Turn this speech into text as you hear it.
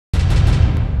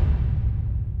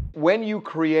When you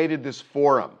created this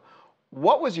forum,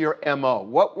 what was your MO?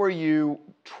 What were you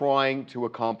trying to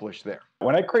accomplish there?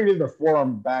 When I created the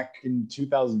forum back in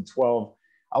 2012,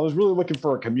 I was really looking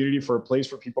for a community, for a place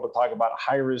for people to talk about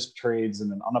high risk trades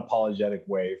in an unapologetic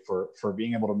way, for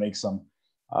being able to make some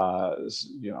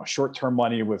short term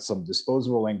money with some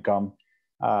disposable income,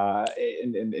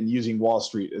 and using Wall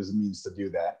Street as a means to do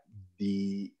that.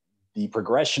 The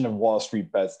progression of Wall Street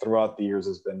bets throughout the years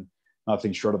has been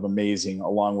nothing short of amazing,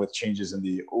 along with changes in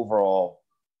the overall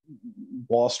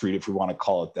Wall Street, if we want to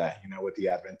call it that, with the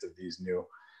advent of these new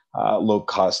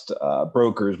low-cost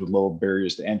brokers with low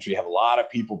barriers to entry. You have a lot of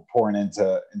people pouring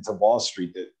into Wall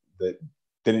Street that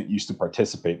didn't used to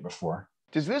participate before.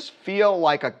 Does this feel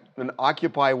like an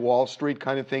Occupy Wall Street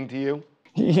kind of thing to you?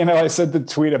 I sent the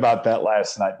tweet about that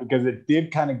last night because it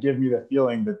did kind of give me the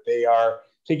feeling that they are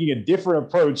taking a different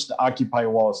approach to Occupy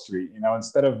Wall Street.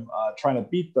 Instead of trying to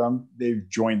beat them, they've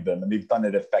joined them, and they've done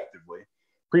it effectively.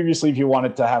 Previously, if you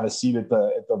wanted to have a seat at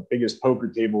the biggest poker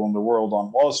table in the world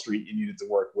on Wall Street, you needed to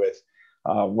work with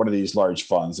one of these large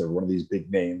funds or one of these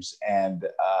big names. And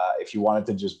if you wanted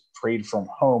to just trade from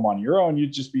home on your own,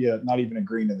 you'd just be not even a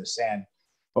grain in the sand.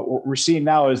 But what we're seeing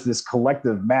now is this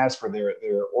collective mass where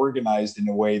they're organized in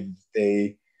a way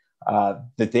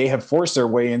that they have forced their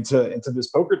way into this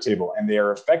poker table, and they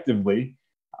are effectively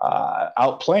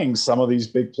outplaying some of these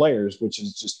big players, which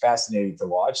is just fascinating to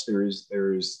watch. There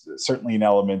is certainly an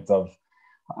element of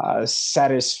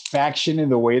satisfaction in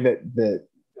the way that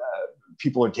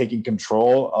people are taking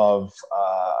control of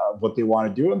what they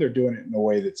want to do, and they're doing it in a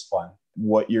way that's fun.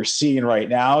 What you're seeing right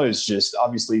now is just,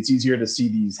 obviously, it's easier to see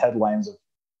these headlines of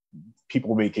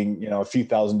people making a few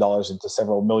 $1,000s into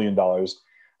several $1 million,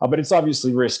 but it's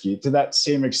obviously risky. To that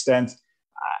same extent,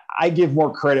 I give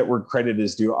more credit where credit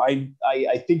is due. I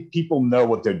think people know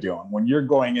what they're doing. When you're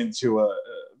going into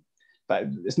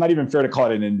it's not even fair to call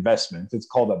it an investment. It's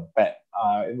called a bet.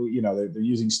 They're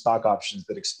using stock options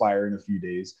that expire in a few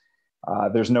days.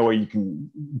 There's no way you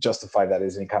can justify that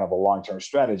as any kind of a long-term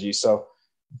strategy. So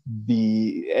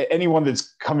anyone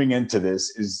that's coming into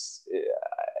this is,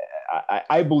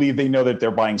 I believe they know that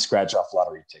they're buying scratch-off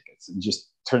lottery tickets. It just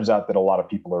turns out that a lot of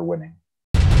people are winning.